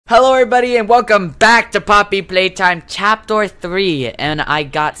Hello everybody and welcome back to Poppy Playtime Chapter 3. And I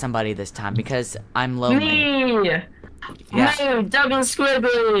got somebody this time because I'm lonely. Me! Yeah. Me, Doug and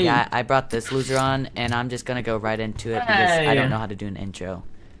Squibbly! Yeah, I brought this loser on and I'm just gonna go right into it because I don't know how to do an intro.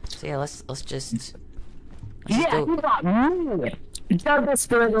 So yeah, let's just go. You got me! Doug and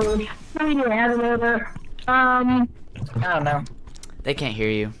Squibbly, 3D animator, I don't know. They can't hear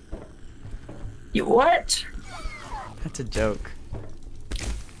you. You what? That's a joke.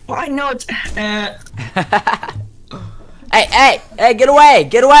 Well, I know it's, Hey, get away!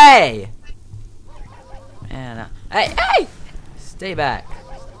 Get away! Man, hey! Stay back,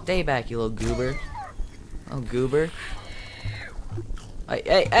 you little goober. Oh, goober.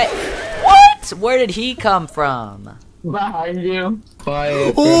 Hey! What? Where did he come from? behind you.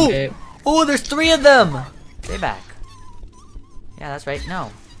 Quiet. Oh, there's 3 of them. Stay back. Yeah, that's right.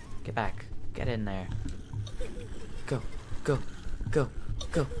 No, get back. Get in there. Go.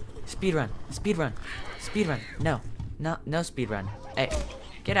 Speed run. No speed run. Hey,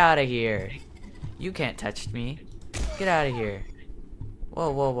 get out of here. You can't touch me. Get out of here.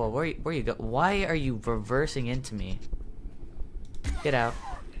 Whoa. Where you go? Why are you reversing into me? Get out.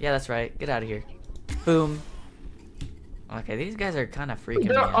 Yeah, that's right. Get out of here. Boom. Okay, these guys are kind of freaking me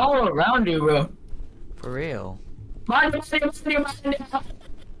They're out. all around you, bro. For real. Did Did you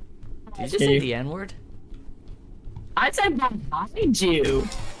just say the N-word? I said behind you.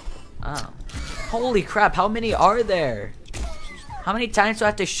 Oh. Holy crap, how many are there? How many times do I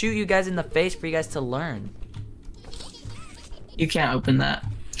have to shoot you guys in the face for you guys to learn? You can't open that.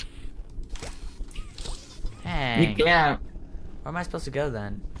 Dang. You can't. Where am I supposed to go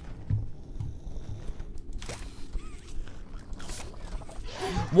then?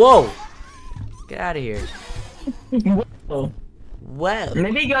 Whoa! Get out of here. Whoa. Well.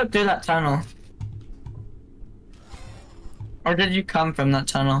 Maybe go through that tunnel. Or did you come from that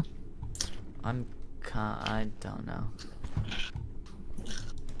tunnel? I don't know.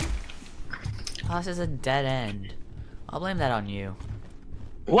 Oh, this is a dead end. I'll blame that on you.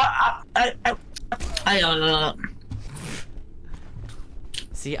 What? I don't know.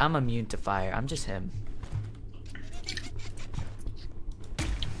 See, I'm immune to fire. I'm just him.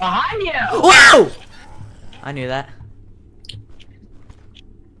 Behind you! Whoa! I knew that.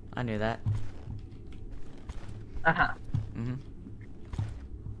 Uh-huh.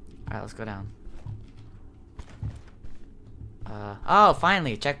 Alright, let's go down. Oh,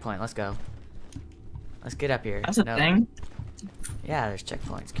 finally, checkpoint. Let's go. Let's get up here. That's a thing? Yeah, there's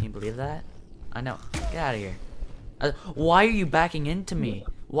checkpoints. Can you believe that? I know. Get out of here. Why are you backing into me?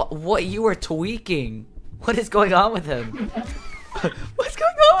 What? You are tweaking. What is going on with him? What's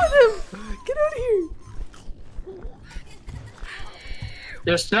going on with him? Get out of here.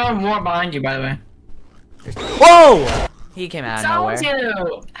 There's still more behind you, by the way. Whoa! He came out of nowhere.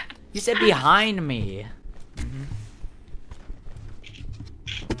 You! You said behind me.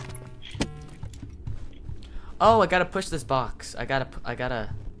 Oh, I gotta push this box. I'm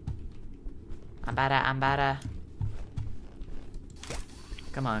better.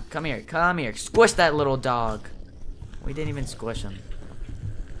 Come on, come here. Squish that little dog. We didn't even squish him.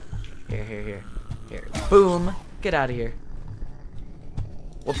 Here. Boom. Get out of here.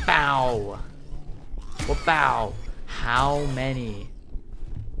 Whoop-pow. How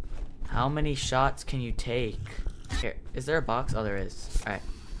many shots can you take? Here, is there a box? Oh, there is. Alright,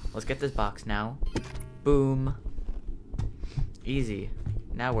 let's get this box now. Boom. Easy.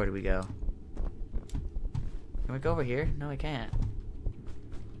 Now where do we go? Can we go over here? No, we can't.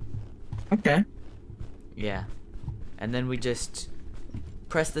 Okay. Yeah. And then we just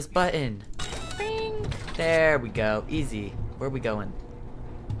press this button. Bing. There we go. Easy. Where are we going?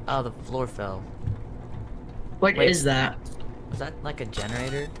 Oh, the floor fell. What is that? Was that like a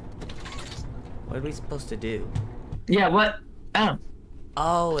generator? What are we supposed to do? Yeah, what? Oh.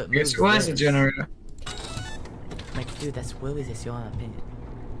 Oh, it moves. It was a generator. Like, dude, that's Willie's opinion.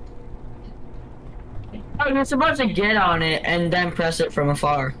 Oh, you're supposed to get on it and then press it from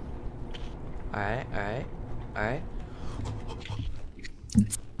afar. Alright.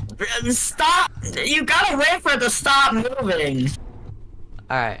 Stop! You gotta wait for it to stop moving.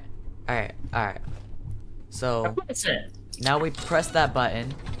 Alright. So, Press it. now we press that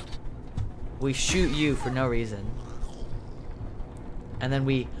button. We shoot you for no reason. And then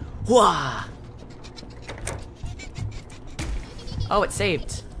we... Wah! Oh, it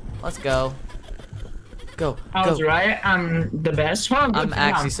saved. Let's go. Go. I was right. I'm the best one. I'm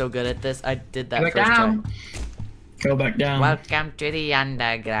actually so good at this. I did that Go first back down. try. Go back down. Welcome to the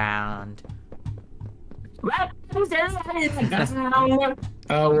underground.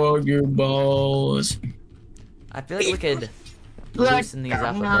 How are you, balls? I feel like we could loosen these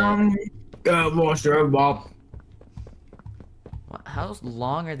up a bit. How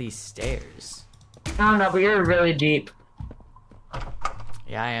long are these stairs? I don't know, but you're really deep.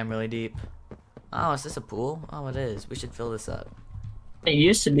 Yeah, I am really deep. Oh, is this a pool? Oh, it is. We should fill this up. It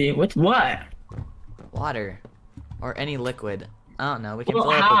used to be. With what? Water. Or any liquid. I don't know. We can Well,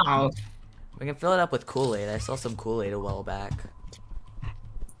 fill it how? up with, we can fill it up with Kool-Aid. I saw some Kool-Aid a while back.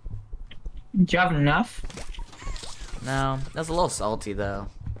 Do you have enough? No, that's a little salty though.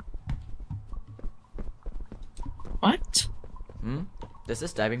 What? Hmm? Does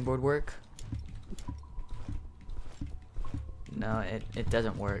this diving board work? No, it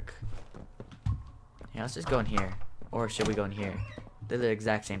doesn't work. Yeah, let's just go in here. Or should we go in here? They're the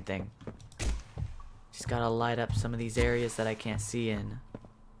exact same thing. Just gotta light up some of these areas that I can't see in.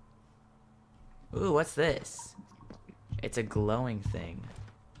 Ooh, what's this? It's a glowing thing.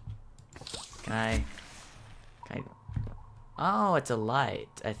 Can I... Oh, it's a light,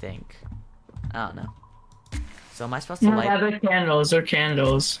 I think. I don't know. So am I supposed to light... Yeah, they're candles. They're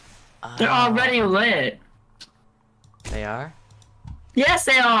candles. They're Oh. already lit. They are? Yes,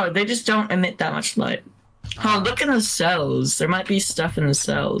 they are. They just don't emit that much light. Oh, look in the cells. There might be stuff in the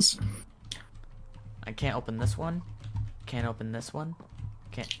cells. I can't open this one. Can't open this one.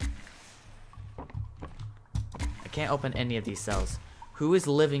 Can't... I can't open any of these cells. Who is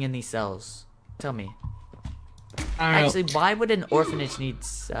living in these cells? Tell me. I don't know. Actually, why would an orphanage need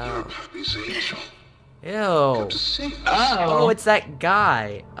cells? Ew. Oh, Oh, it's that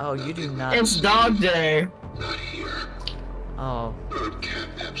guy. Oh, you do not. it's dog day. Not here. Oh. You're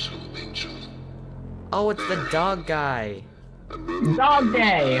CATNAP's home angel. Oh, it's the dog guy. Dog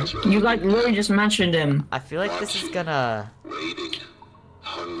day. You like literally just mentioned him. I feel like this is gonna. Waiting.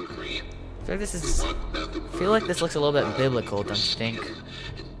 Hungry. I feel like this is. I feel like this looks a little bit biblical, don't you think?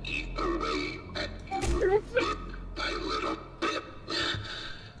 And eat away at you bit by little bit.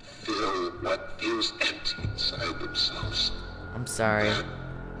 Fill what feels empty inside themselves. I'm sorry.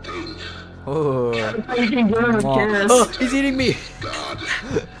 Thing Oh. You can give him a kiss. Oh, he's eating me. God.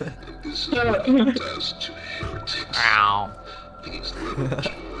 And this is what it does to heretics. Ow. These little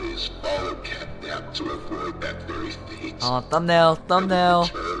toys follow CATNAP to avoid that very fate. Oh, thumbnail, thumbnail.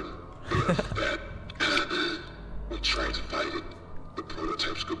 That we try to fight it. The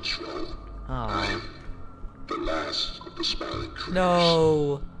prototype's control. Oh. The last of the smiling creatures.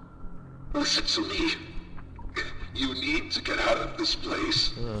 No. Listen to me. You need to get out of this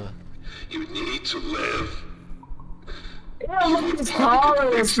place. Ugh. You need to live. Yeah, look, his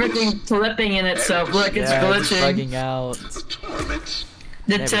collar is freaking flipping in itself. Look, it's Yeah, it's glitching. bugging out. The torment.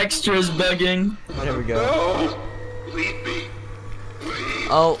 The texture is bugging. There we go. No. Leave me. Please.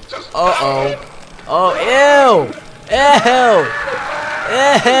 Oh. Just Oh. Oh. Ew. Ew.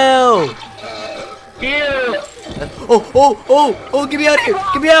 Ew. Ew. Oh, get me out of here!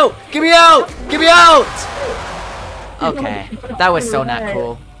 Get me out! Get me out! Get me out! Okay, that was so not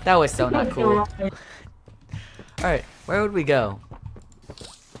cool. That was so not cool. Alright, where would we go?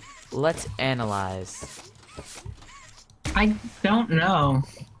 Let's analyze. I don't know.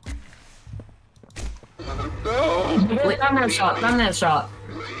 No. Wait, thumbnail shot. Thumbnail shot.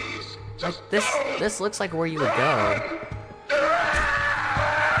 Like, this looks like where you would go.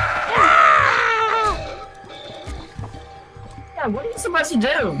 Yeah, what are you supposed to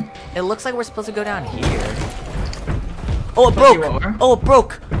do? It looks like we're supposed to go down here. Oh, it broke! Oh, it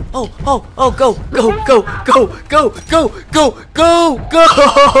broke! Oh, go!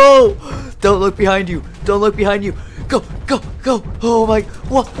 Don't look behind you! Don't look behind you! Go! Oh my,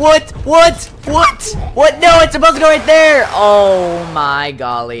 what? No, it's supposed to go right there! Oh my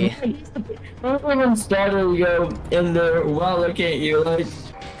golly. Everyone started to go in there while looking at you like...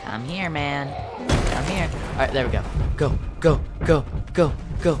 Come here, man. Come here. Alright, there we go. Go.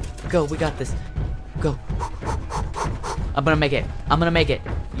 We got this. Go. I'm gonna make it.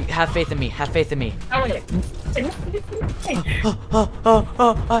 You have faith in me. Oh, wait.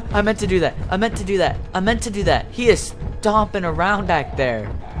 I meant to do that. He is stomping around back there.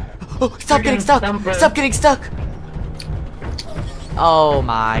 Oh, stop getting stuck. Oh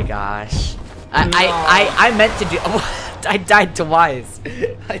my gosh. I meant to do. I died twice.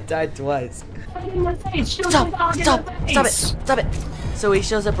 Stop it. So he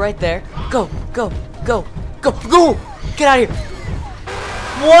shows up right there. Go. Get out of here.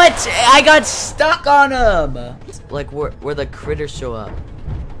 What? I got stuck on him. Like where the critters show up.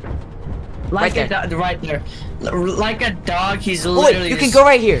 Like Right there. right there. Like a dog, he's Oh, literally wait, you can just- go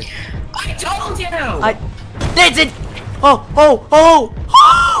right here. I told you! That's it. Oh.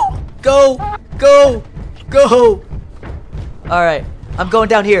 Go. All right, I'm going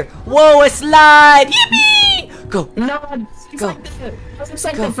down here. Whoa, a slide. Yippee! Go. No, Go. It's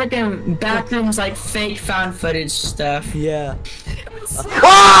like Go. the freaking backrooms, like fake found footage stuff. Yeah.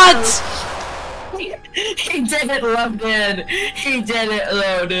 What? He didn't load in. He didn't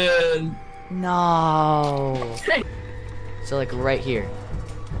load in. No. So like right here.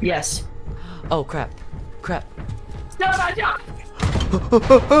 Yes. Oh crap. Crap. No, my job.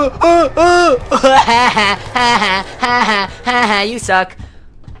 You suck.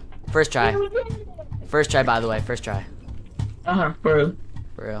 First try. First try, by the way. First try. Bro.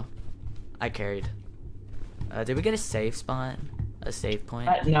 For real. I carried. Did we get a save spawn? A save point?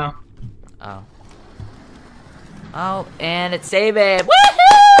 No. Oh. Oh, and it's saving.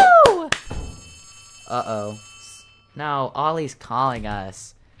 Woohoo! Uh-oh. No, Ollie's calling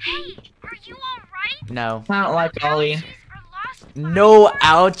us. Hey, are you alright? No. I don't like Ollie. Ouchies are lost. No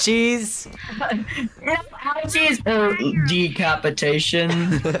ouchies? No, ouchies or decapitation. Wanna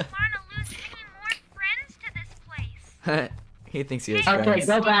lose any more friends to this place? He thinks he has Okay, friends.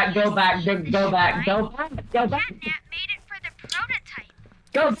 go back, go back, go back, go back, go back. CATNAP made it for the prototype.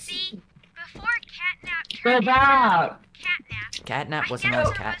 Go, See, before CATNAP go turned back. into CATNAP, Catnap wasn't I known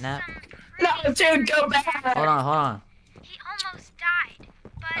as guess there was catnap? some No, pretty- dude, go back. Hold on. He almost died,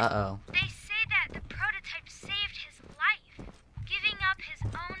 but Uh-oh. they say that the prototype saved his life, giving up his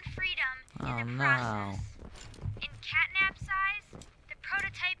own freedom Oh, in the no. process. In CATNAP's eyes, the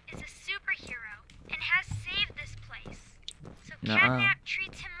prototype is a superhero and has saved this place. So Nuh-uh. CATNAP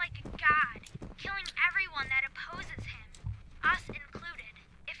treats him like a god, killing everyone that opposes him, us included,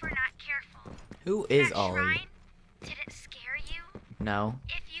 if we're not careful. Who is That Ollie? shrine, did it scare you? No.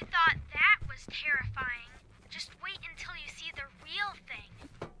 If you thought that was terrifying, just wait until you see the real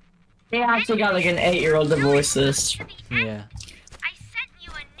thing. They actually got like an 8-year-old to voice this. To the end. Yeah. I sent you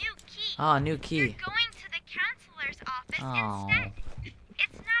a new key. Oh, new You're key. going to the counselor's office Oh. instead.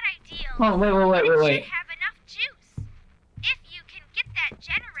 It's not ideal. Oh, wait, but it wait. should have enough juice. If you can get that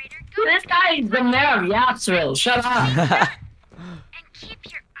generator going. This guy is the mayor of Yapsville. Shut up. And keep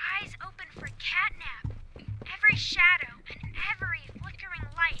your eyes open for CATNAP. Every shadow and every flickering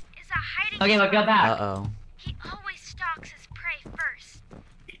light is a hiding Okay, look, go back. Uh-oh. He always stalks his prey first.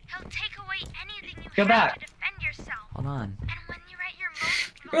 He'll take away anything you Go have back. to defend yourself. Hold on. And when you're at your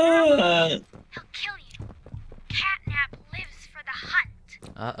most vulnerable, he'll kill you. CATNAP lives for the hunt.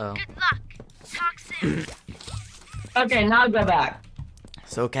 Uh-oh. Good luck. Talk soon. Okay, now go back.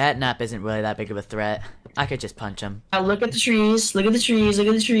 So Catnap isn't really that big of a threat. I could just punch him. Now look at the trees. Look at the trees. Look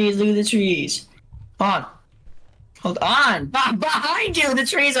at the trees. Look at the trees. Hold on. Hold on. Behind you. The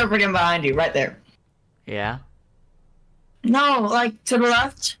trees are freaking behind you. Right there. Yeah? No, like to the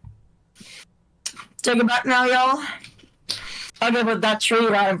left. Take it back now, y'all. Okay, but that tree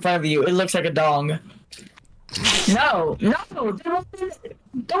right in front of you, it looks like a dong. No, the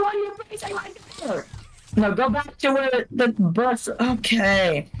one you're facing right there. No, go back to where the bus.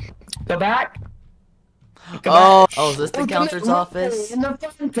 Okay, go back. Oh, is this the Look counselor's in office? In the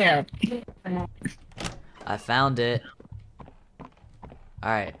front there. I found it.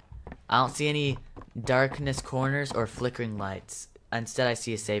 Alright. I don't see any darkness corners or flickering lights. Instead, I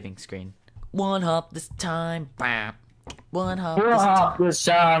see a saving screen. One hop this time. Bam. One hop this time. Walk with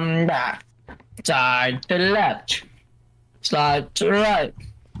some back. Side to the left. Slide to the right.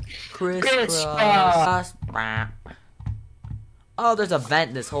 Crisscross. Bam. Oh, there's a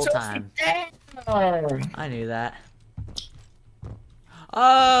vent this whole time. I knew that.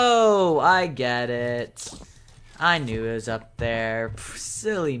 Oh, I get it. I knew it was up there. Pff,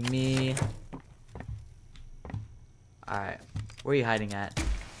 silly me. Alright. Where are you hiding at?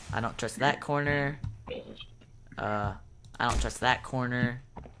 I don't trust that corner. I don't trust that corner.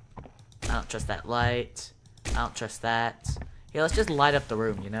 I don't trust that light. I don't trust that. Yeah, let's just light up the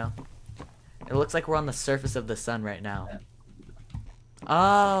room, you know? It looks like we're on the surface of the sun right now.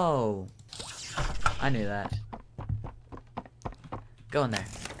 Oh. I knew that. Go in there.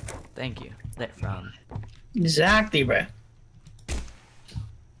 Thank you. Lit from. Exactly, bro.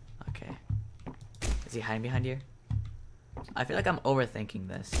 Okay. Is he hiding behind here? I feel like I'm overthinking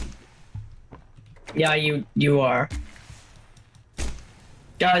this. Yeah, you are.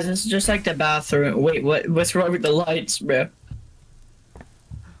 Guys, this is just like the bathroom. Wait, what's wrong with the lights, bro? I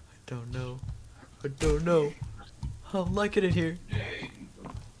don't know. I don't know. I don't like it in here.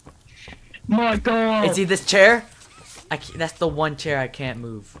 My God! Is he this chair? That's the one chair I can't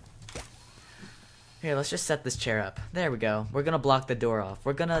move. Here, let's just set this chair up. There we go. We're gonna block the door off.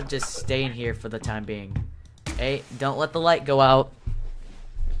 We're gonna just stay in here for the time being. Hey, don't let the light go out.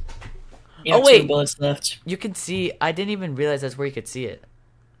 You have Oh, wait. 2 bullets left. You can see. I didn't even realize that's where you could see it.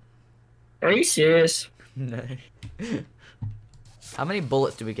 Are you serious? No. How many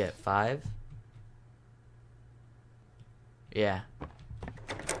bullets do we get? 5? Yeah.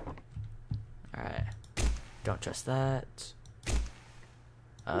 Alright. Don't trust that.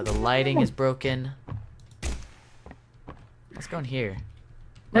 The lighting is broken. Let's go in here.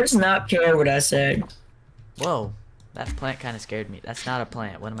 Does not care what I say. Whoa. That plant kind of scared me. That's not a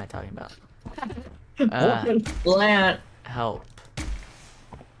plant. What am I talking about? Plant. Help.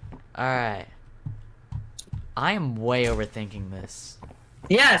 Alright. I am way overthinking this.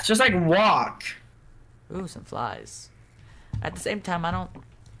 Yeah, it's just like walk. Ooh, some flies. At the same time, I don't...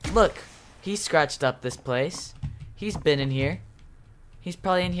 Look, he scratched up this place. He's been in here. He's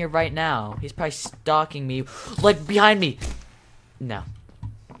probably in here right now. He's probably stalking me, like, behind me. No.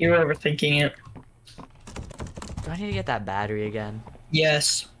 You're overthinking it. Do I need to get that battery again?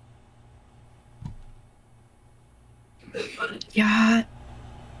 Yes. Yeah.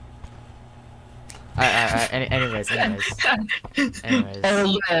 Alright. Anyways.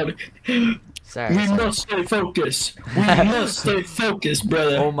 Oh, Lord. Sorry. We must stay focused. We must stay focused,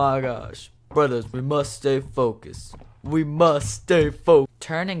 brother. Oh my gosh. Brothers, we must stay focused. We must stay focused.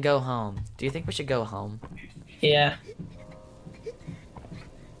 Turn and go home. Do you think we should go home? Yeah.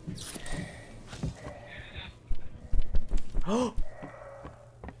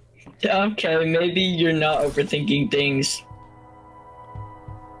 Okay, maybe you're not overthinking things.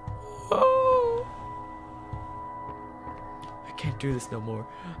 I can't do this no more.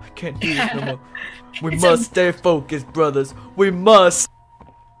 I can't do this no more. We must stay focused, brothers. We must.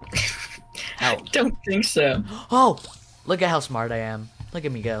 I don't think so. Oh, look at how smart I am. Look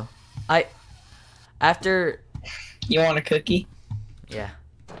at me go. After. You want a cookie? Yeah.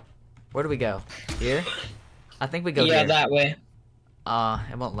 Where do we go? Here? I think we go here. Yeah, that way.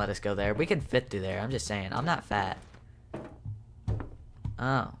 It won't let us go there. We can fit through there. I'm just saying. I'm not fat.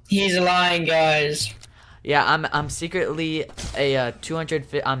 Oh. He's lying, guys. Yeah, I'm secretly a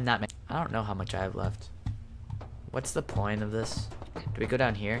 250. I'm not. I don't know how much I have left. What's the point of this? Do we go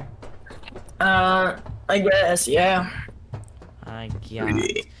down here? I guess, yeah. I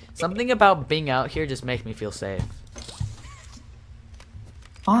guess. Something about being out here just makes me feel safe.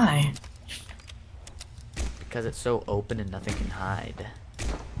 Why? Because it's so open and nothing can hide.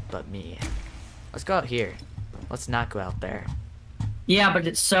 But me. Let's go out here. Let's not go out there. Yeah, but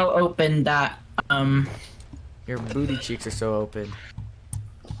it's so open that, Your booty cheeks are so open.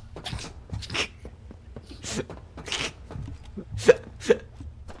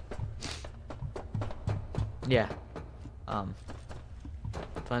 Yeah.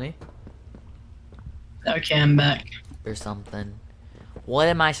 Funny? Okay, I'm back. Or something. What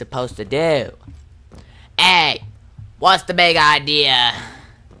am I supposed to do? Hey! What's the big idea?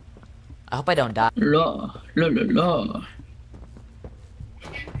 I hope I don't die. La, la, la, la.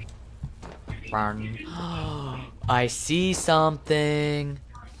 Run. I see something.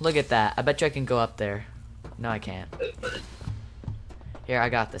 Look at that. I bet you I can go up there. No, I can't. Here, I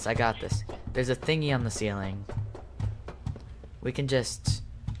got this. There's a thingy on the ceiling. We can just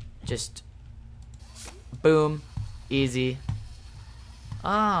boom. Easy.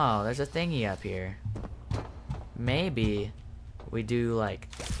 Oh, there's a thingy up here. Maybe we do like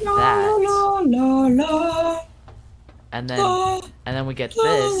that. La, la, la. And then we get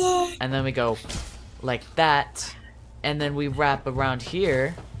this, and then we go like that, and then we wrap around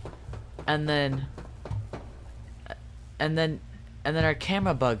here, and then our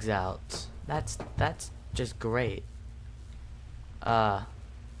camera bugs out. That's just great. Where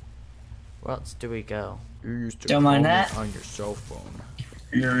else do we go? You used to Don't mind that. on your cell phone.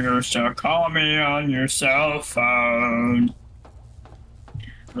 You used to call me on your cell phone.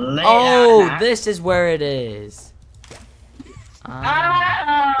 Oh, this is where it is.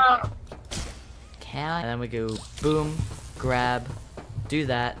 And then we go boom, grab, do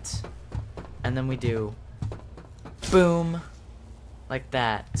that, and then we do boom, like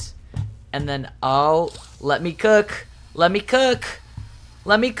that, and then let me cook, and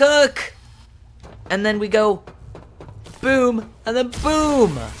then we go boom, and then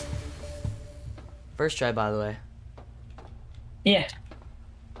boom. First try, by the way. Yeah.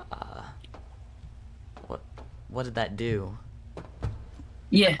 What did that do?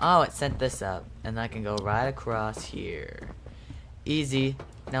 Yeah. Oh, it sent this up, and I can go right across here. Easy.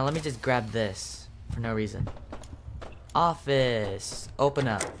 Now let me just grab this for no reason. Office. Open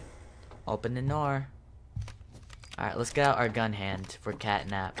up. Open the door. Alright, let's get out our gun hand for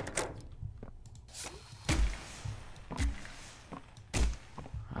CATNAP.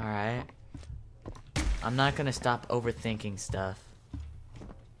 Alright. I'm not gonna stop overthinking stuff.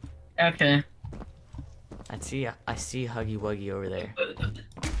 Okay. I see Huggy Wuggy over there.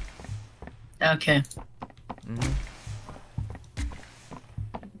 Okay.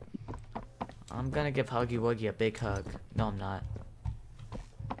 I'm I'm gonna give Huggy Wuggy a big hug. No, I'm not.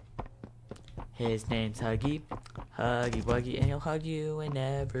 His name's Huggy. Huggy Wuggy, and he'll hug you and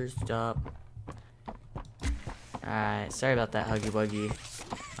never stop. Alright, sorry about that, Huggy Wuggy.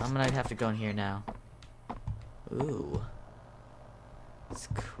 I'm gonna have to go in here now. Ooh. It's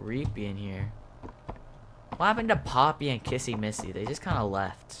creepy in here. What happened to Poppy and Kissy Missy? They just kind of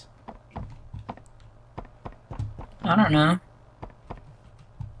left. I don't know.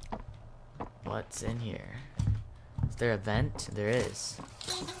 What's in here? Is there a vent? There is.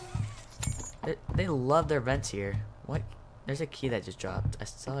 They love their vents here. What? There's a key that just dropped. I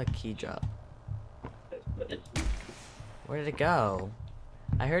saw a key drop. Where did it go?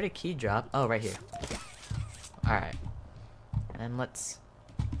 I heard a key drop. Oh, right here. Alright. And let's...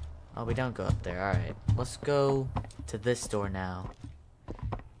 Oh, we don't go up there. Alright. Let's go to this door now.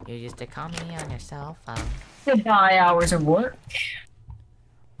 You used to call me on your cell phone. Goodbye, hours of work.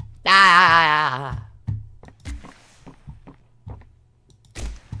 Ah!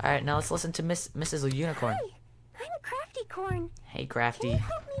 Alright, now let's listen to Mrs. Unicorn. Hi, I'm Crafty Corn. Hey, Can Crafty. you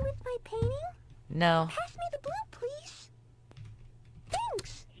help me with my painting? No. Pass me the blue, please.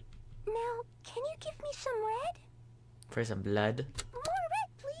 Thanks. Now, can you give me some red? For some blood. More red,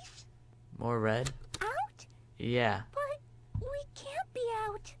 please. More red? Out? Yeah, But we can't be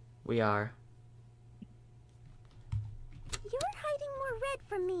out. we are. You're hiding more red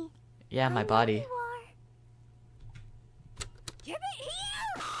from me. Yeah, my I know body. You are. Give it here.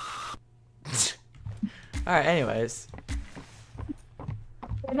 Alright, anyways.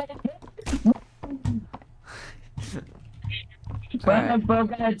 When I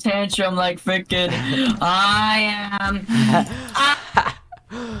broke out a tantrum like freaking, I am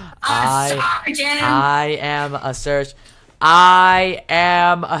a sergeant. I am a search. I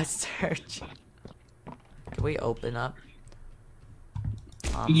am a search. Can we open up?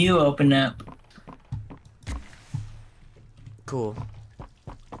 You open up. Cool.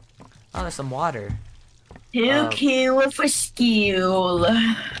 Oh, there's some water. Who kill with a skill?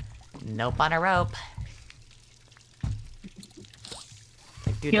 Nope on a rope.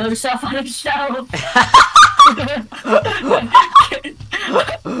 Like, dude, Kill yourself on a shelf.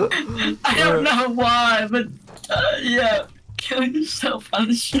 I don't know why, but yeah, kill yourself on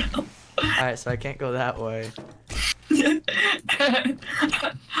the shelf. Alright, so I can't go that way.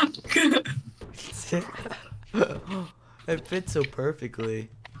 It fits so perfectly.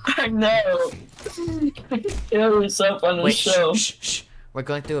 I know. Kill yourself on the Wait, shelf. shh, shh, shh. We're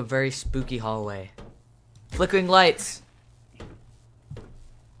going through a very spooky hallway. Flickering lights.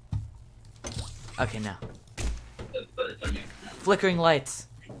 Okay, now. Flickering lights.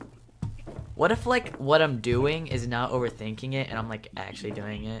 What if, like, what I'm doing is not overthinking it and I'm, like, actually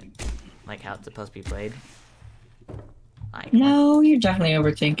doing it? Like, how it's supposed to be played? Like, No, you're definitely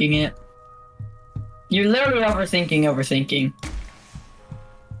overthinking it. You're literally overthinking.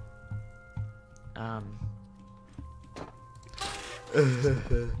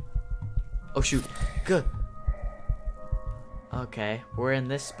 Oh, shoot. Good. Okay, we're in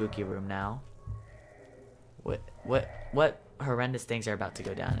this spooky room now. What horrendous things are about to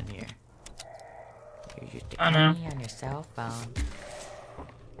go down in here? You used to I call know. me on your cell phone.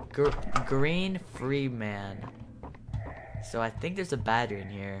 Green free man. So I think there's a battery in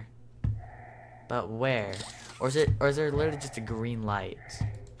here. But where? Or is there literally just a green light?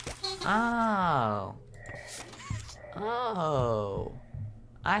 Oh. Oh.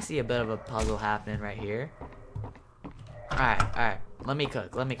 I see a bit of a puzzle happening right here. Alright. Let me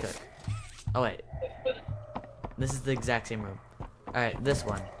cook. Oh, wait. This is the exact same room. Alright, this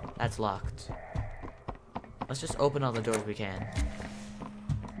one. That's locked. Let's just open all the doors we can.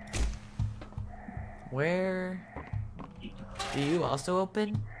 Where... Do you also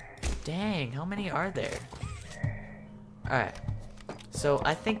open? Dang, how many are there? Alright. So,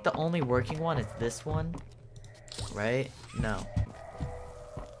 I think the only working one is this one. Right? No.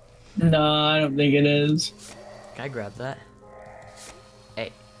 No, I don't think it is. Can I grab that?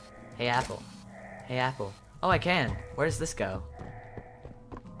 Hey. Hey, Apple. Hey, Apple. Oh, I can. Where does this go?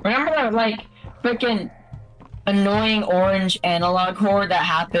 Remember that, like, freaking annoying orange analog cord that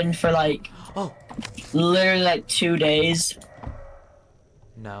happened for, like, Oh! literally, like, 2 days?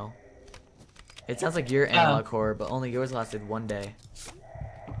 No. It sounds like your analog cord, but only yours lasted 1 day.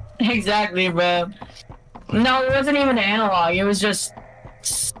 Exactly, bro. No, it wasn't even analog. It was just...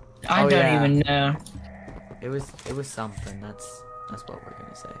 I Oh, don't yeah. even know. It was something. That's what we're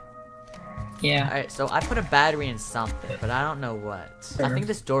gonna say. Yeah. Alright, so I put a battery in something, but I don't know what. I Sure. think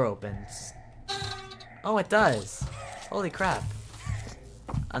this door opens. Oh, it does. Holy crap.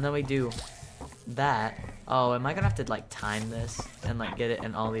 And then we do that. Oh, am I gonna have to, like, time this and, like, get it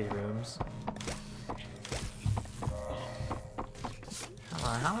in all these rooms?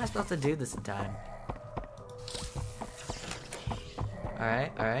 on, how am I supposed to do this in time?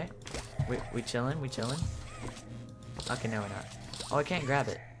 Alright, alright. We chilling, we chilling. Okay, no we're not. Oh, I can't grab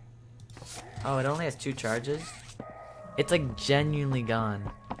it. Oh, it only has 2 charges? It's like genuinely gone.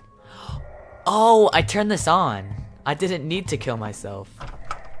 Oh, I turned this on. I didn't need to kill myself.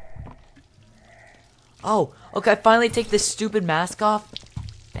 Oh, okay, I finally take this stupid mask off.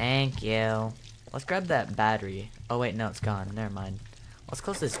 Thank you. Let's grab that battery. Oh wait, no, it's gone. Never mind. Let's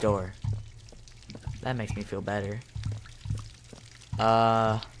close this door. That makes me feel better.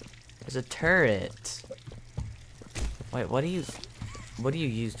 There's a turret. Wait, what are you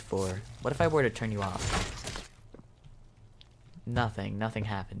used for? What if I were to turn you off? Nothing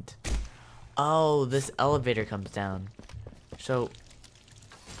happened. Oh, this elevator comes down. So,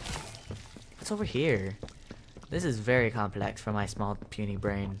 what's over here? This is very complex for my small, puny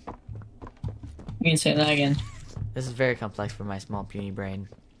brain. You can say that again. This is very complex for my small, puny brain.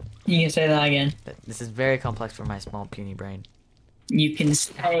 You can say that again. This is very complex for my small, puny brain. You can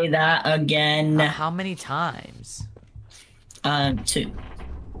say that again. How many times? 2.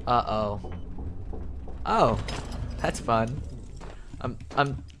 Uh-oh. Oh, that's fun.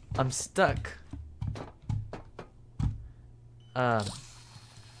 I'm stuck.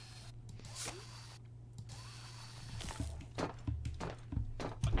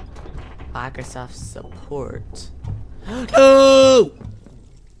 Microsoft support. No!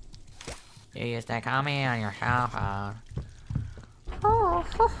 You used to call me on your cell phone.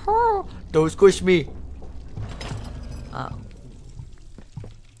 Don't squish me. Oh.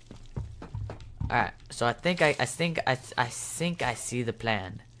 Alright, so I think I see the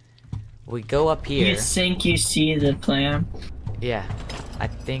plan. We go up here. You think you see the plan? Yeah. I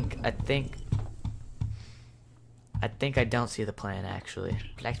think I don't see the plan actually.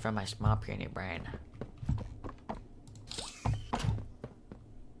 Flex from my small puny brain.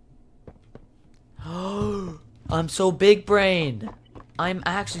 I'm so big brain. I'm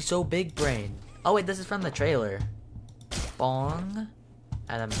actually so big brain. Oh wait, this is from the trailer. Bong.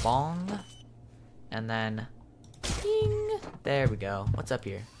 And then bong. And then ding. There we go. What's up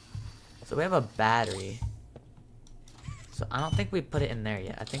here? So we have a battery. So I don't think we put it in there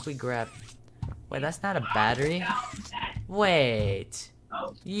yet. I think we grab. Wait, that's not a battery? Wait.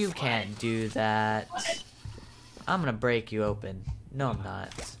 You can't do that. I'm gonna break you open. No, I'm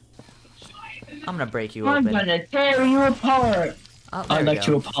not. I'm gonna break you I'm open. gonna tear you apart. Oh, there I'd we like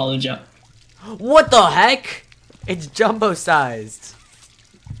to go. apologize. What the heck? It's jumbo sized.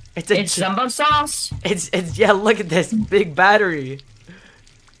 It's jumbo sauce. It's yeah. Look at this big battery.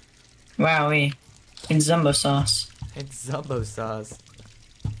 Wowie. It's jumbo sauce. It's jumbo sauce.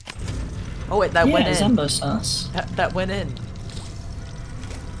 Oh wait, that Yeah, went in. jumbo sauce. That went in.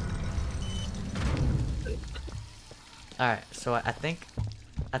 All right, so I think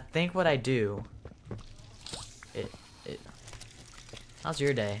what I do. How's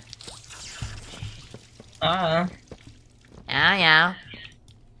your day? Uh-huh. Yeah.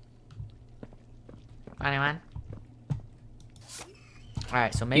 Anyone?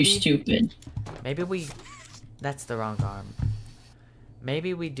 Alright, so maybe... You stupid. Maybe we... That's the wrong arm.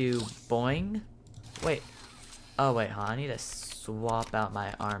 Maybe we do boing? Wait. Oh, wait, huh? I need to swap out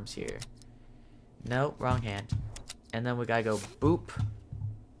my arms here. Nope, wrong hand. And then we gotta go boop.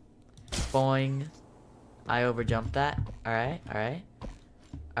 Boing. I overjumped that. Alright.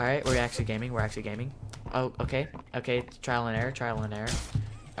 Alright, we're actually gaming. Oh, okay. Trial and error.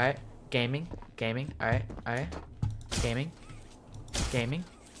 Alright. Gaming. Alright. Gaming.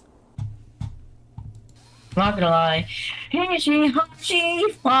 I'm not gonna lie.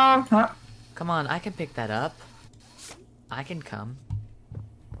 Come on, I can pick that up. I can come.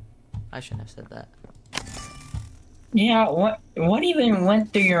 I shouldn't have said that. Yeah, what even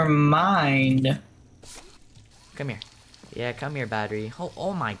went through your mind? Come here. Yeah, come here, battery.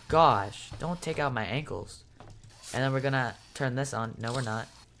 Oh my gosh. Don't take out my ankles. And then we're gonna turn this on. No, we're not.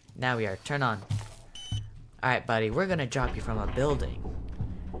 Now we are. Turn on. Alright, buddy. We're gonna drop you from a building.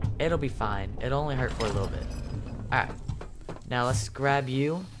 It'll be fine. It'll only hurt for a little bit. Alright. Now let's grab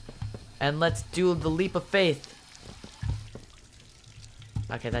you. And let's do the leap of faith.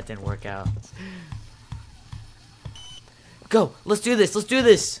 Okay, that didn't work out. Go! Let's do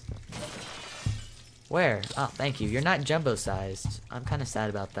this! Where? Oh, thank you. You're not jumbo sized. I'm kind of sad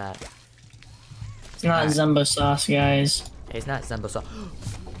about that. It's not jumbo sauce, guys. It's not jumbo sauce.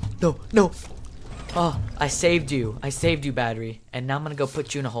 No! Oh, I saved you. Battery. And now I'm gonna go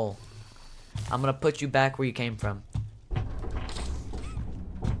put you in a hole. I'm gonna put you back where you came from.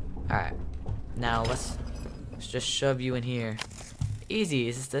 Alright. Now let's just shove you in here. Easy.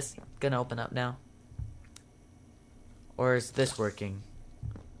 Is this gonna open up now? Or is this working?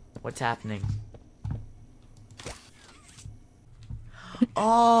 What's happening?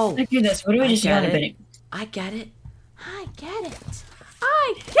 Oh! Look at this. What do we just get got it. I get it. I get it.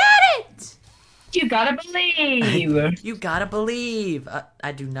 I get it! You gotta believe. You gotta believe.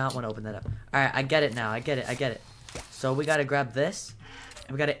 I do not want to open that up. Alright, I get it now. I get it. I get it. So we gotta grab this.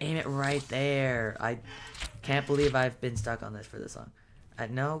 And we gotta aim it right there. I can't believe I've been stuck on this for this long.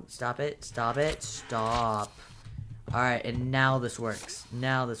 No, stop it. Stop it. Stop. Alright, and now this works.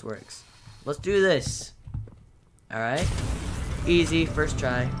 Now this works. Let's do this. Alright. Easy, first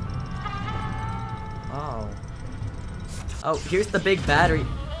try. Oh. Oh, here's the big battery.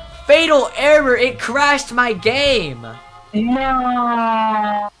 Fatal error! It crashed my game!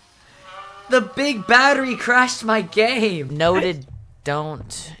 No. The big battery crashed my game! Noted,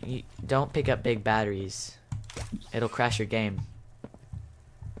 don't pick up big batteries. It'll crash your game.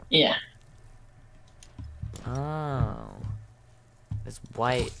 Yeah. Oh. It's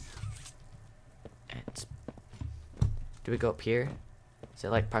white. Do we go up here? Is it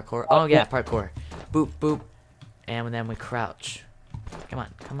like parkour? Oh yeah, parkour. Boop, boop. And then we crouch. Come on,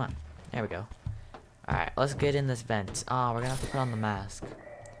 come on. There we go. Alright, let's get in this vent. Oh, we're gonna have to put on the mask.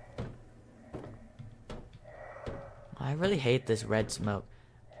 I really hate this red smoke.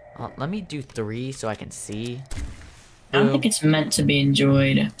 Let me do 3 so I can see. I don't think it's meant to be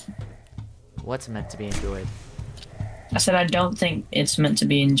enjoyed. What's meant to be enjoyed? I said I don't think it's meant to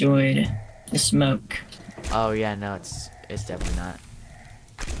be enjoyed. The smoke. Oh yeah, no, it's definitely not.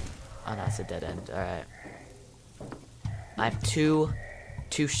 Oh no, it's a dead end. Alright. I have two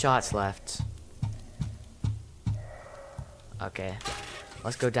shots left. Okay.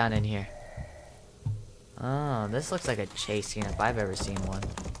 Let's go down in here. Oh, this looks like a chase scene if I've ever seen one.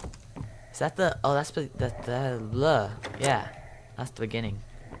 Is that the... Oh, that's the... Yeah. That's the beginning.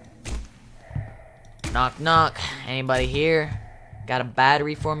 Knock, knock. Anybody here? Got a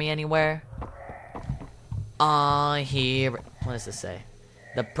battery for me anywhere? Here. What does this say?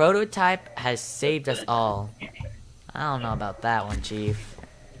 The prototype has saved us all. I don't know about that one, Chief.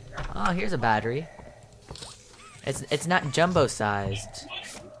 Oh, here's a battery. It's not jumbo sized.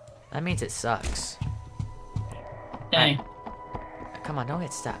 That means it sucks. Dang. Come on, don't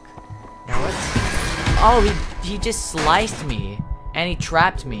get stuck. Now let's... Oh, he just sliced me. And he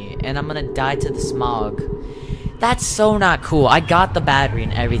trapped me. And I'm gonna die to the smog. That's so not cool. I got the battery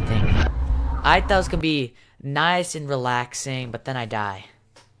and everything. I thought it was gonna be nice and relaxing, but then I die.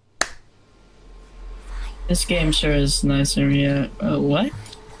 This game sure is nicer, yeah. What?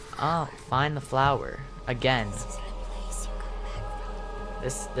 Oh, find the flower. Again.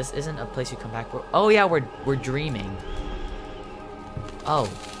 This isn't a place you come back for. Oh yeah, we're dreaming. Oh.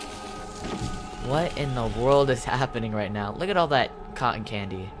 What in the world is happening right now? Look at all that cotton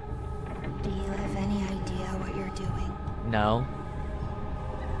candy. Do you have any idea what you're doing? No.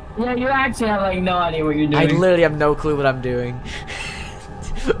 Yeah, you actually have like no idea what you're doing. I literally have no clue what I'm doing.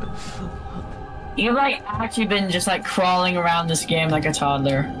 You've like actually been just like crawling around this game like a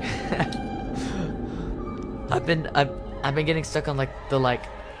toddler. I've been getting stuck on like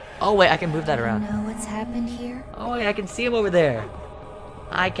oh wait, I can move that You around. know what's happened here? Oh wait, I can see him over there.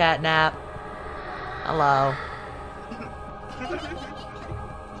 Hi, CATNAP. Hello.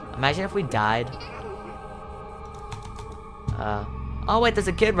 Imagine if we died. Oh wait, there's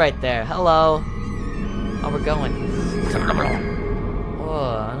a kid right there. Hello. Oh, we're going.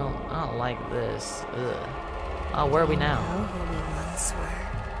 Oh, I don't like this. Ugh. Oh, where are we now? Know who we once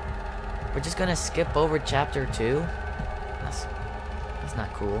were. We're just gonna skip over chapter 2. That's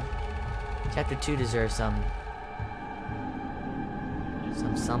not cool. Chapter 2 deserves somethings.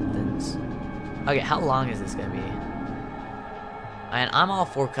 Okay, how long is this gonna be? And I'm all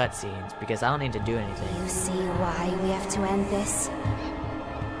for cutscenes because I don't need to do anything. You see why we have to end this?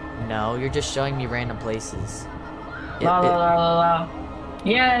 No, you're just showing me random places. La la la la la.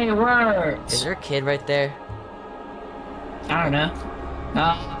 Yay, it works! Is there a kid right there? I don't know.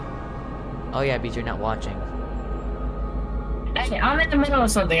 Oh yeah, because you're not watching. Hey, I'm in the middle of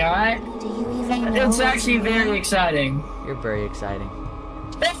something, alright? Do you even know? It's actually very exciting. You're very exciting.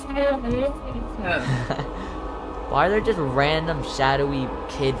 Why are there just random shadowy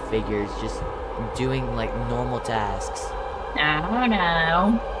kid figures just doing like normal tasks? I don't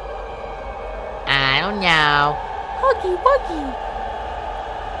know. I don't know. Huggy Wuggy.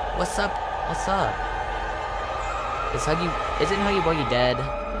 What's up? What's up? Isn't Huggy Wuggy dead?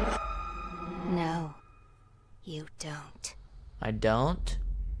 No, you don't. I don't?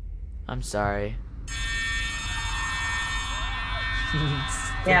 I'm sorry.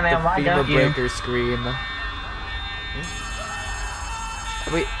 Yeah, man, why Fever don't you? breaker scream.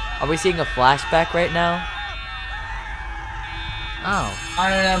 Are we seeing a flashback right now? Oh. I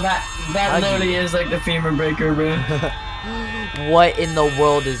don't know, that Hug literally is like the femur breaker, bro. What in the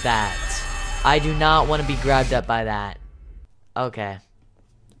world is that? I do not want to be grabbed up by that. Okay.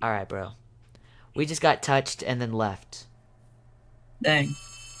 Alright, bro. We just got touched and then left. Dang.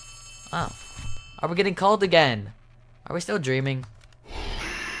 Oh. Are we getting called again? Are we still dreaming?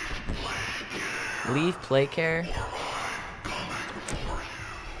 Leave play care?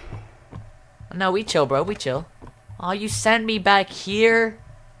 No, we chill, bro. We chill. Oh, you sent me back here?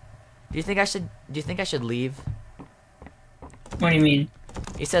 Do you think I should leave? What do you mean?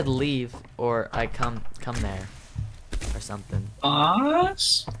 He said leave or I come there or something.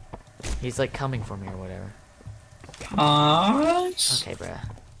 Us? He's like coming for me or whatever. Us? Okay, bruh.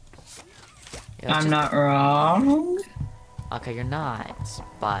 Yeah, I'm just- not wrong. Okay, you're not.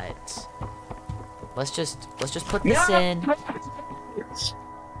 But let's just put this in.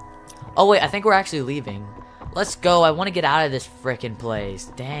 Oh wait, I think we're actually leaving. Let's go. I want to get out of this frickin'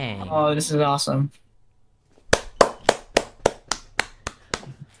 place. Dang. Oh, this is awesome.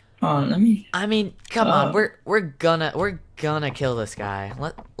 Oh, let me. I mean, come on. We're gonna kill this guy.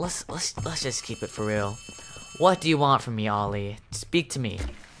 Let's just keep it for real. What do you want from me, Ollie? Speak to me.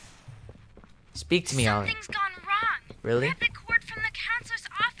 Speak to me, Ollie. Something's gone wrong. Really? Grab the cord from the counselor's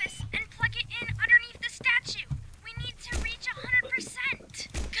office and plug it in underneath the statue. We need to reach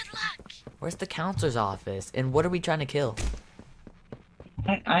 100%. Good luck. Where's the counselor's office? And what are we trying to kill?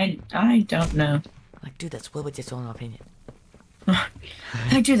 I don't know. Like, dude, that's Will with his own opinion.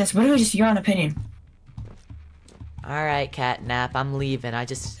 Like, dude, that's literally just your own opinion. Alright, CATNAP, I'm leaving. I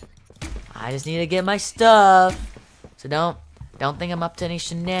just need to get my stuff. So don't think I'm up to any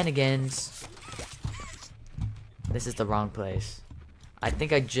shenanigans. This is the wrong place. I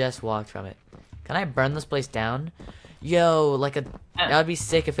think I just walked from it. Can I burn this place down? Yo, that would be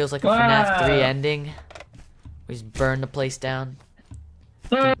sick if it was like a FNAF 3 ending. We just burn the place down.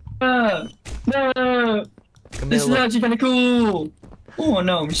 No! This is Camilla. actually kind of cool. Oh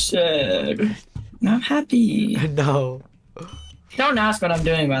no, I'm sad. No, I'm happy. No. Don't ask what I'm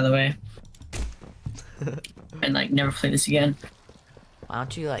doing, by the way. And like, never play this again. Why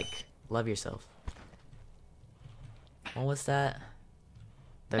don't you like love yourself? What was that?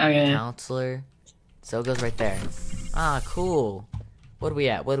 The Okay. counselor. So it goes right there. Ah, cool. What are we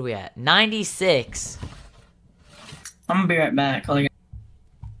at? What are we at? 96. I'm gonna be right back.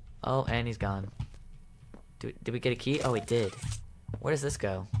 Oh, and he's gone. Did we get a key? Oh, we did. Where does this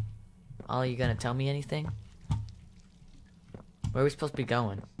go? Ollie, you gonna tell me anything? Where are we supposed to be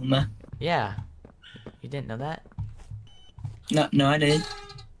going? Yeah. You didn't know that? No, I did.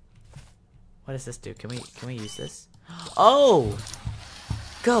 What does this do? Can we use this? Oh!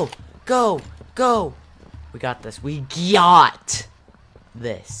 Go! Go! Go! We got this. We got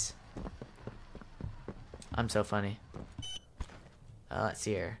this. I'm so funny. Let's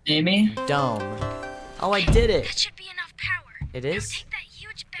see here. Maybe? Dome. Oh, I did it! That should be enough power. It Now is? take that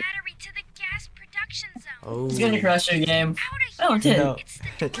huge battery to the gas production zone. Oh. It's gonna crush your game. Out Oh, of it here. did. No. It's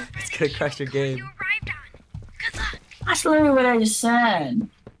the door by It's the gonna crush your cubicle game. you arrived on. Good luck. That's literally what I just said.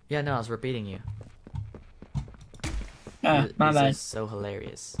 Yeah, no, I was repeating you. Oh, my This bad. is so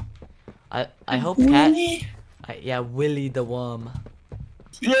hilarious. I hope Cat. Really? Yeah, Willy the Worm.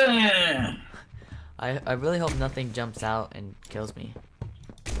 Yeah. I really hope nothing jumps out and kills me.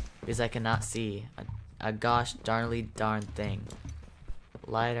 Because I cannot see a gosh darnly darn thing.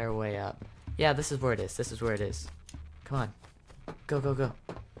 Light our way up. Yeah, this is where it is. This is where it is. Come on. Go, go, go.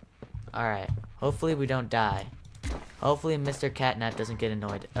 Alright. Hopefully we don't die. Hopefully Mr. CATNAP doesn't get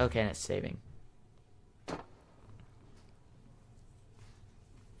annoyed. Okay, and it's saving.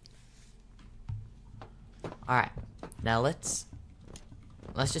 Alright. Now let's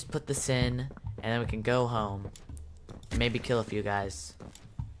just put this in and then we can go home. Maybe kill a few guys.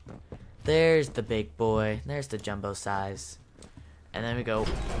 There's the big boy. There's the jumbo size. And then we go.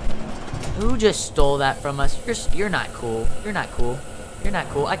 Who just stole that from us? You're not cool. You're not cool. You're not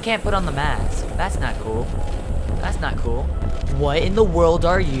cool. I can't put on the mask. That's not cool. That's not cool. What in the world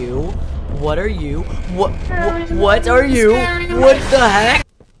are you? What are you? What are you? What the heck?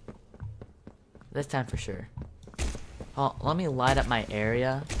 This time for sure. Oh, let me light up my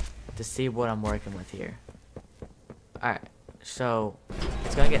area to see what I'm working with here. Alright, so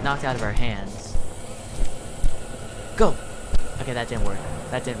it's gonna get knocked out of our hands. Go! Okay, that didn't work.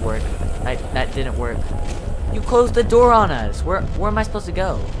 That didn't work. That didn't work. You closed the door on us! Where am I supposed to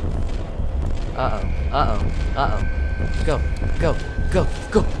go? Uh-oh. Uh-oh. Uh-oh. Go. Go. Go.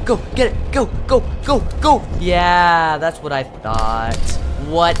 Go. Go. Get it! Go! Go! Go! Go! Yeah, that's what I thought.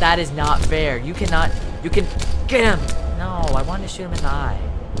 What? That is not fair. You cannot... You can... Get him! No, I wanted to shoot him in the eye.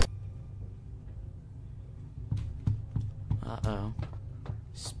 Uh-oh. Uh-oh.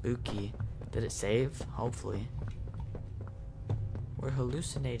 Spooky. Did it save? Hopefully. We're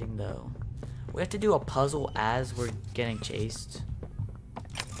hallucinating though. We have to do a puzzle as we're getting chased.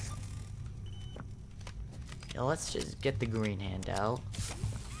 Yeah, let's just get the green hand out.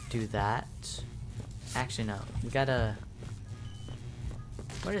 Do that. Actually, no. We gotta...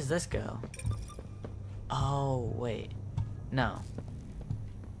 Where does this go? Oh, wait. No.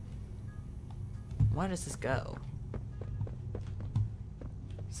 Where does this go?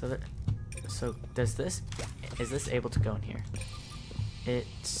 So does this... Is this able to go in here? It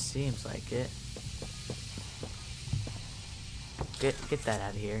seems like it. Get that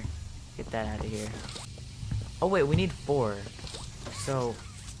out of here. Get that out of here. Oh wait, we need 4. So,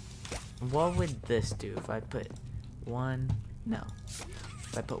 what would this do if I put 1? No.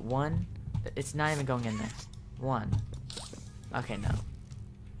 If I put 1, it's not even going in there. 1. Okay, no.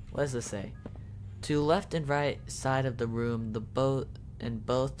 What does this say? To left and right side of the room, both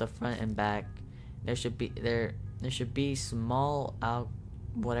the front and back, there should be small out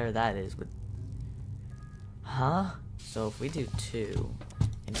whatever that is with. Huh? So if we do 2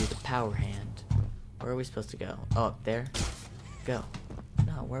 and do the power hand, where are we supposed to go? Oh, up there? Go.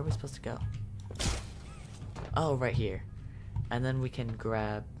 No, where are we supposed to go? Oh, right here. And then we can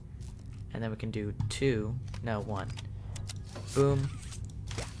grab, and then we can do 2, no, 1. Boom,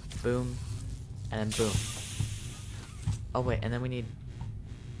 boom, and then boom. Oh wait, and then we need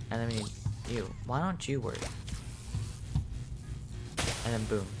you. Why don't you work? And then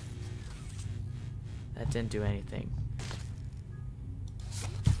boom. That didn't do anything.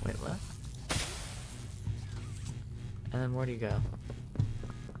 Wait, what? And then where do you go?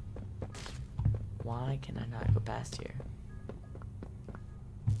 Why can I not go past here?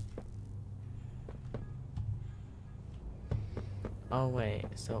 Oh wait,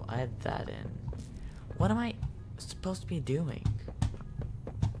 so I have that in. What am I supposed to be doing?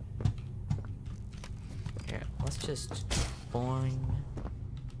 Here, let's just boing.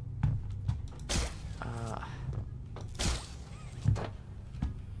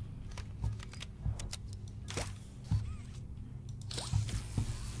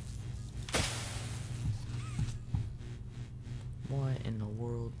 What in the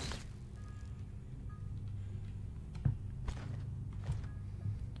world?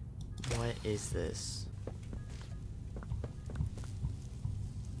 What is this?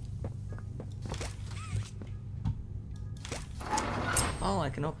 Oh, I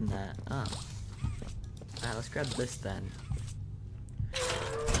can open that. Oh. Alright, let's grab this then.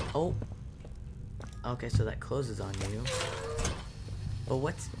 Oh. Okay, so that closes on you. But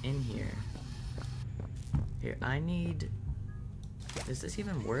what's in here? Here, I need... Does this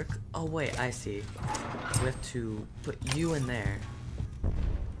even work? Oh wait, I see. We have to put you in there.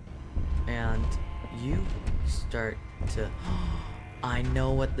 And you start to... I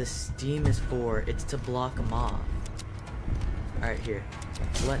know what the steam is for. It's to block them off. Alright, here.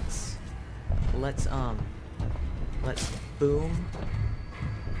 Let's boom.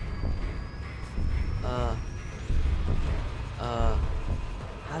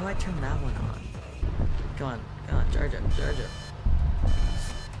 How do I turn that one on? Come on, charge up.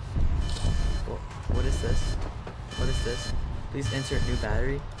 What is this? What is this? Please insert new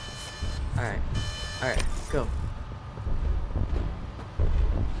battery. Alright, go.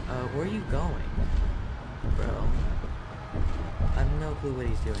 Where are you going? Bro. I have no clue what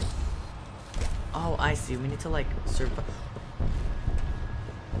he's doing. Oh, I see. We need to, like, survive.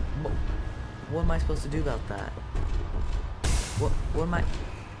 What am I supposed to do about that? What am I...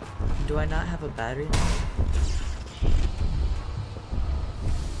 Do I not have a battery now?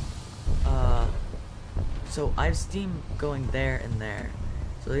 So I have steam going there and there.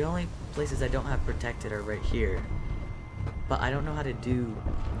 So the only places I don't have protected are right here. But I don't know how to do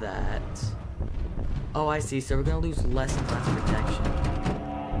that. Oh, I see. So we're gonna lose less and less protection.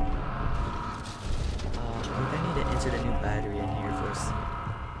 We're gonna need to insert a new battery in here for us.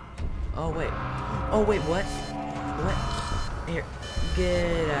 Oh wait, what? What? Here,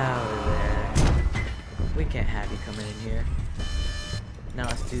 get out of there. We can't have you coming in here. Now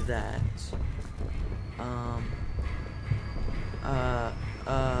let's do that.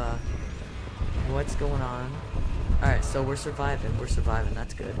 What's going on? Alright, so we're surviving,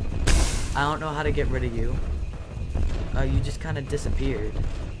 that's good. I don't know how to get rid of you. You just kind of disappeared.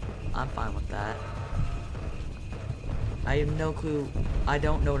 I'm fine with that. I have no clue. I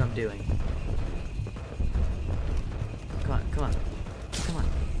don't know what I'm doing. Come on,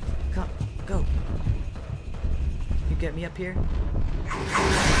 go. You get me up here?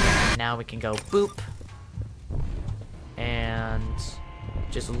 Now we can go boop. And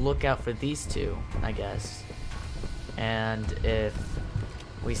just look out for these two, I guess. And if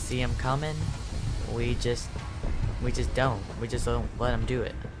we see him coming, we just don't. We just don't let him do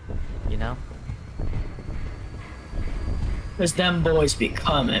it. You know? Cause them boys be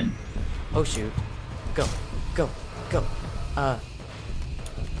coming. Oh shoot. Go. Go. Go.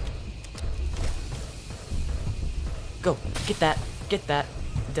 Go. Get that. Get that.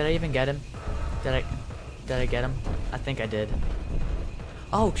 Did I even get him? Did I get him? I think I did.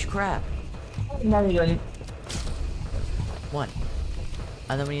 Oh crap. No, you don't. One.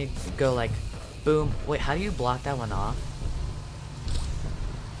 And then we go like boom. Wait, how do you block that one off?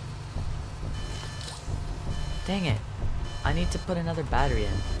 Dang it. I need to put another battery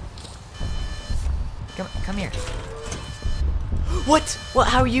in. Come here. What? What?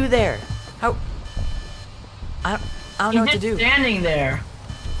 How are you there? How? I don't know what to do. Standing there.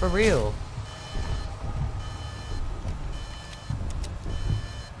 For real.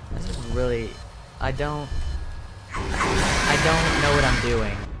 This is really. I don't know what I'm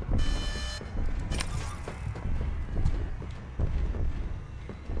doing.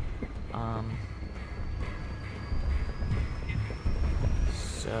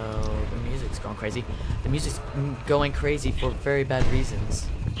 So the music's going crazy. The music's going crazy for very bad reasons.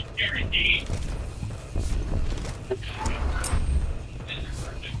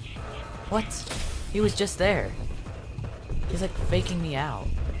 What? He was just there. He's like faking me out.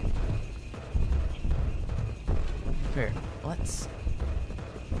 Here, let's...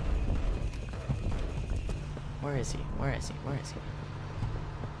 Where is he? Where is he? Where is he?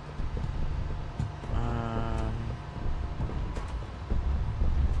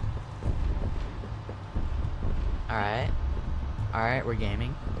 Alright. Alright, we're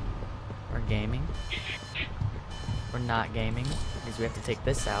gaming. We're gaming. We're not gaming, because we have to take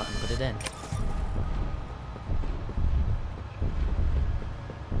this out and put it in.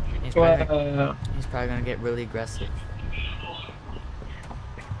 He's probably gonna get really aggressive.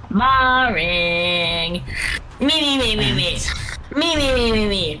 Maring. Me. Me.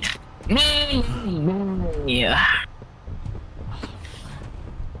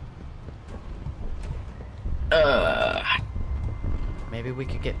 Maybe we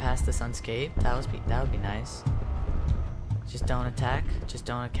could get past this unscathed. That would be nice. Just don't attack. Just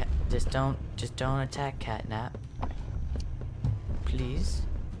don't attack CATNAP. Please.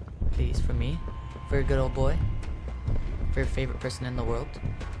 Please, for me. For a good old boy. For your favorite person in the world.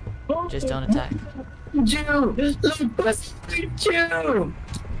 Just don't attack. Jew! Jew!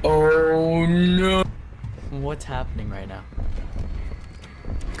 Oh no! What's happening right now?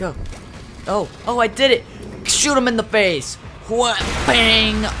 Go. Oh, I did it! Shoot him in the face! What?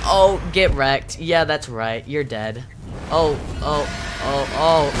 Bang! Oh, get wrecked. Yeah, that's right. You're dead. Oh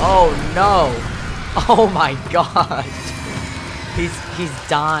no! Oh my god! He's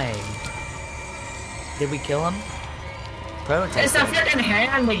dying. Did we kill him? Prototype. It's a freaking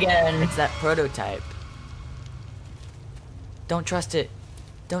hand again! It's that prototype. Don't trust it.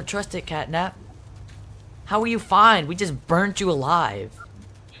 Don't trust it, CATNAP. How are you fine? We just burnt you alive.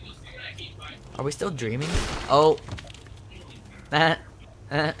 Are we still dreaming? Oh.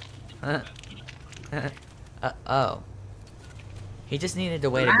 Oh. He just needed a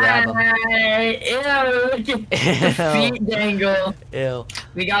way to grab him. Ew, look at the feet dangle. Ew.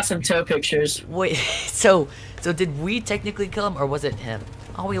 We got some toe pictures. Wait, so did we technically kill him or was it him?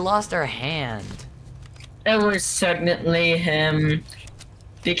 Oh, we lost our hand. It was technically him.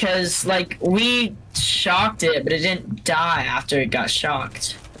 Because, like, we shocked it, but it didn't die after it got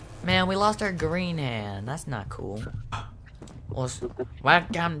shocked. Man, we lost our green hand. That's not cool.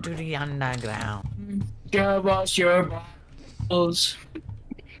 Welcome to the underground. Give us your balls.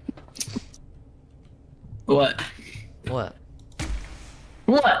 What? What?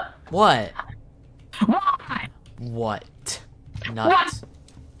 What? What? What? What? Nuts.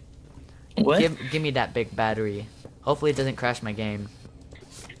 What? Give me that big battery. Hopefully it doesn't crash my game.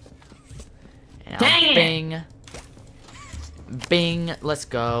 And Dang it. Bing. Bing. Let's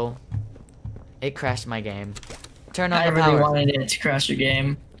go. It crashed my game. Turn on I the really power. wanted it to crash your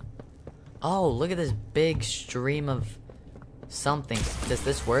game. Oh, look at this big stream of something. Does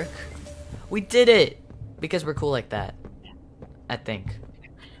this work? We did it! Because we're cool like that. I think.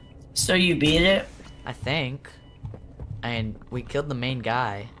 So you beat it? I think. And we killed the main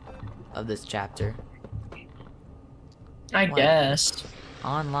guy of this chapter. I What? guess.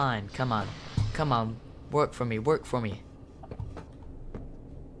 Online. Come on. Come on. Work for me. Work for me.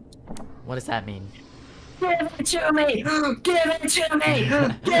 What does that mean? Give it to me! Give it to me!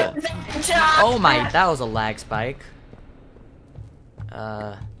 Give it to me! Oh my, that was a lag spike.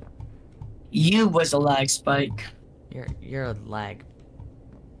 You was a lag spike. You're a lag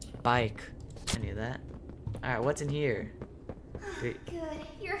bike. I knew that. Alright, what's in here? Wait, Good,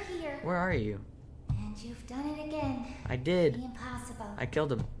 you're here. where are you? And you've done it again. I The did. impossible. I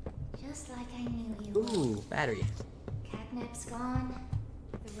killed him. Just like I knew you would. Ooh, battery. Catnap's gone.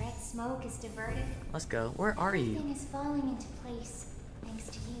 The red smoke is diverted. Let's go. Where are you? Everything is falling into place, thanks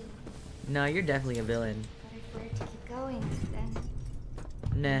to you. No, you're definitely a villain. But if we're to keep going, then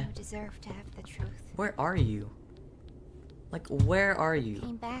Nah. you deserve to have the truth. Where are you? Like, where are you?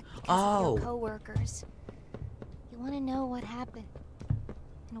 Came back because Oh. of your co-workers. You want to know what happened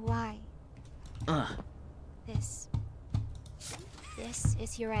and why. Ugh. This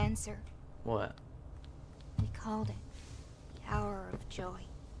is your answer. What? We called it the hour of joy.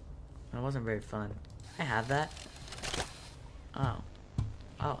 That wasn't very fun. I have that. Oh.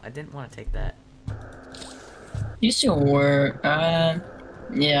 Oh, I didn't want to take that. You still work.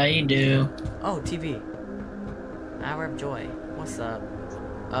 Yeah, you do. Oh, TV. Hour of Joy. What's up?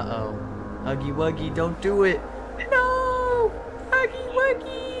 Uh-oh. Huggy Wuggy, don't do it. No! Huggy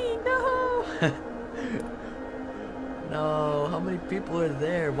Wuggy, no! No, how many people are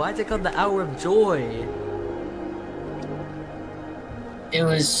there? Why is it called the Hour of Joy? It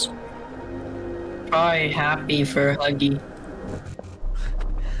was probably happy for Huggy.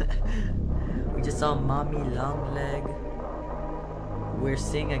 We just saw Mommy Longleg. We're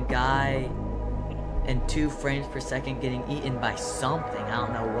seeing a guy in 2 frames per second getting eaten by something. I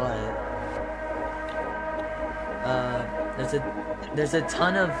don't know what. There's a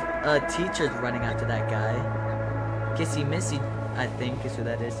ton of teachers running after that guy. Kissy Missy, I think, is who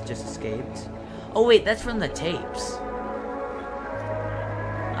that is. Just escaped. Oh wait, that's from the tapes.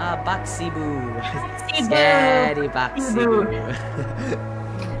 Baksibu. Scary Baksibu.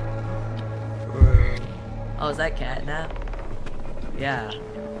 Oh, is that CATNAP? Yeah.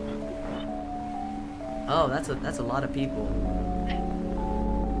 Oh, that's a lot of people.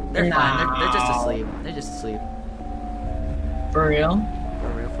 They're fine. They're just asleep. They're just asleep. For real? For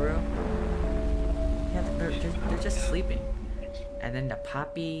real, for real. Yeah, they're just sleeping. And then the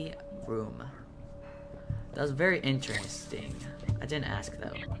poppy room. That was very interesting. I didn't ask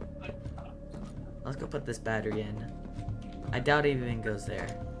though. Let's go put this battery in. I doubt it even goes there.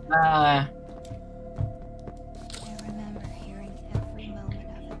 I remember hearing every moment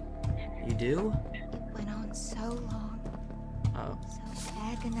of it. You do? It went on so long, Oh. so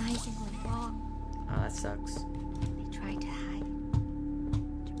agonizingly long. Oh, that sucks. They tried to hide,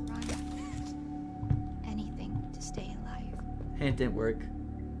 to run, anything to stay alive. It didn't work.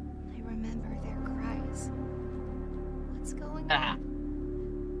 I remember their cries. What's going Ah. on?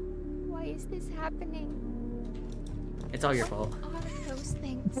 Why is this happening? It's all your fault. What are those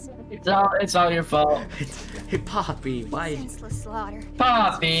things? It's all your fault. Hey, Poppy, why? Senseless slaughter.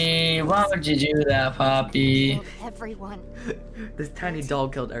 Poppy, why would you do that, Poppy? Killed everyone. This tiny doll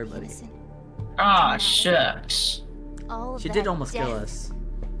killed everybody. Innocent. Ah, shucks. All of She that did almost kill death us.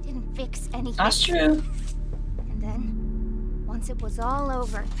 Didn't fix anything. That's true. And then, once it was all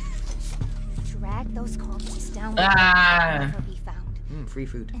over, dragged those corpses down where Ah. they'll never be found. Free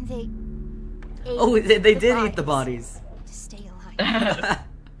food. And they ate Oh, they did eat bodies the bodies. to stay alive.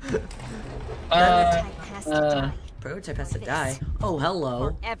 uh, Prototype has to die. Prototype has to This. die. Oh, hello.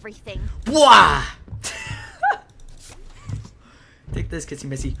 For everything. Bwah! Take this, Kissy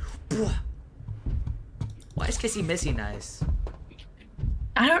Missy. Bwah! Why is Kissy Missy nice?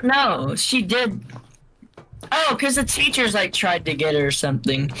 I don't know. She did. Oh, because the teachers like tried to get her or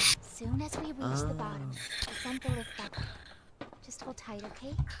something. Soon as we reach the bottom, we'll send the lift back up. Just hold tight,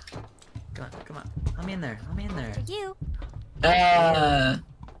 okay? Come on. Let me in there. Let me in there. For you.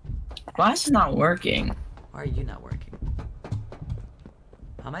 Why is it not working? Why are you not working?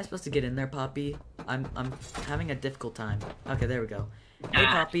 How am I supposed to get in there, Poppy? I'm having a difficult time. Okay, there we go. Hey,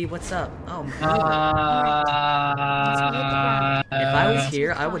 Poppy, what's up? Oh, Uh, if I was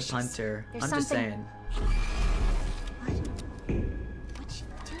here, I would cautious. punt her. There's I'm just something- saying. What? What you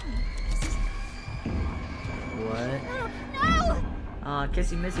doing? What? No! Aw,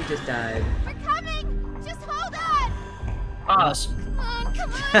 Kissy Missy just died. We're coming! Just hold on! Awesome. Come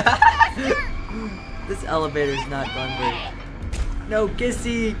on! This elevator's not going very. No,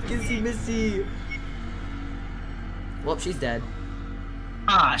 Kissy! Kissy Missy! Well, she's dead.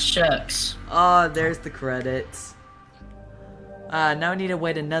 Ah, shucks. Oh, there's the credits. Now we need to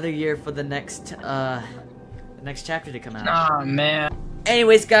wait another year for the next chapter to come out. Oh man.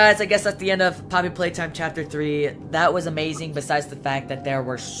 Anyways, guys, I guess that's the end of Poppy Playtime Chapter 3. That was amazing, besides the fact that there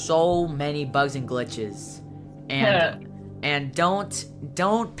were so many bugs and glitches. And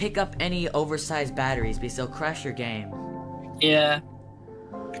don't pick up any oversized batteries because they'll crash your game. Yeah.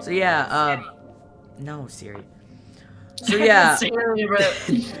 So yeah, no, Siri. So yeah. Seriously, bro.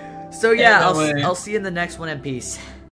 So yeah, no way. I'll see you in the next one, and peace.